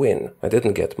and win. I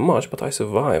didn't get much, but I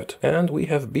survived, and we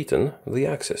have beaten the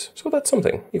Axis. So that's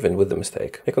something, even with the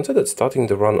mistake. I considered starting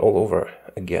the run all over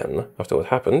again after what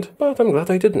happened, but I'm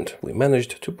glad I didn't. We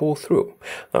managed to pull through.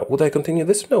 Now, would I continue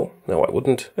this? No, I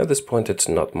wouldn't. At this point, it's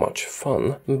not much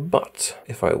fun, but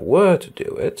if I were to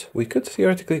do it, we could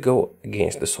theoretically go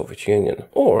against the Soviet Union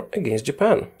or against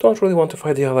Japan. Don't really want to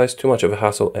fight the Allies, too much of a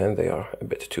hassle, and they are a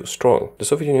bit too strong. The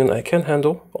Soviet Union I can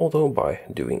handle, although by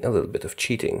doing a little bit of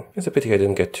cheating. It's a pity I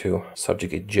didn't get to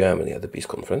subjugate Germany at the peace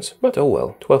conference, but oh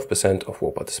well, 12% of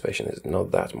war participation is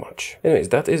not that much. Anyways,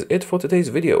 that is it for today's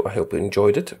video. I hope you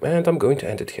enjoyed it, and I'm going to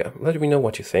end it here. Let me know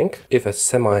what you think, if a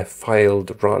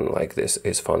semi-filed run like this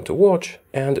is fun to watch,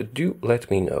 and do let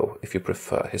me know if you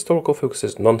prefer historical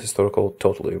focuses, non-historical,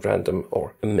 totally random,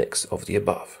 or a mix of the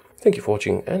above. Thank you for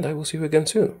watching, and I will see you again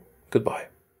soon. Goodbye.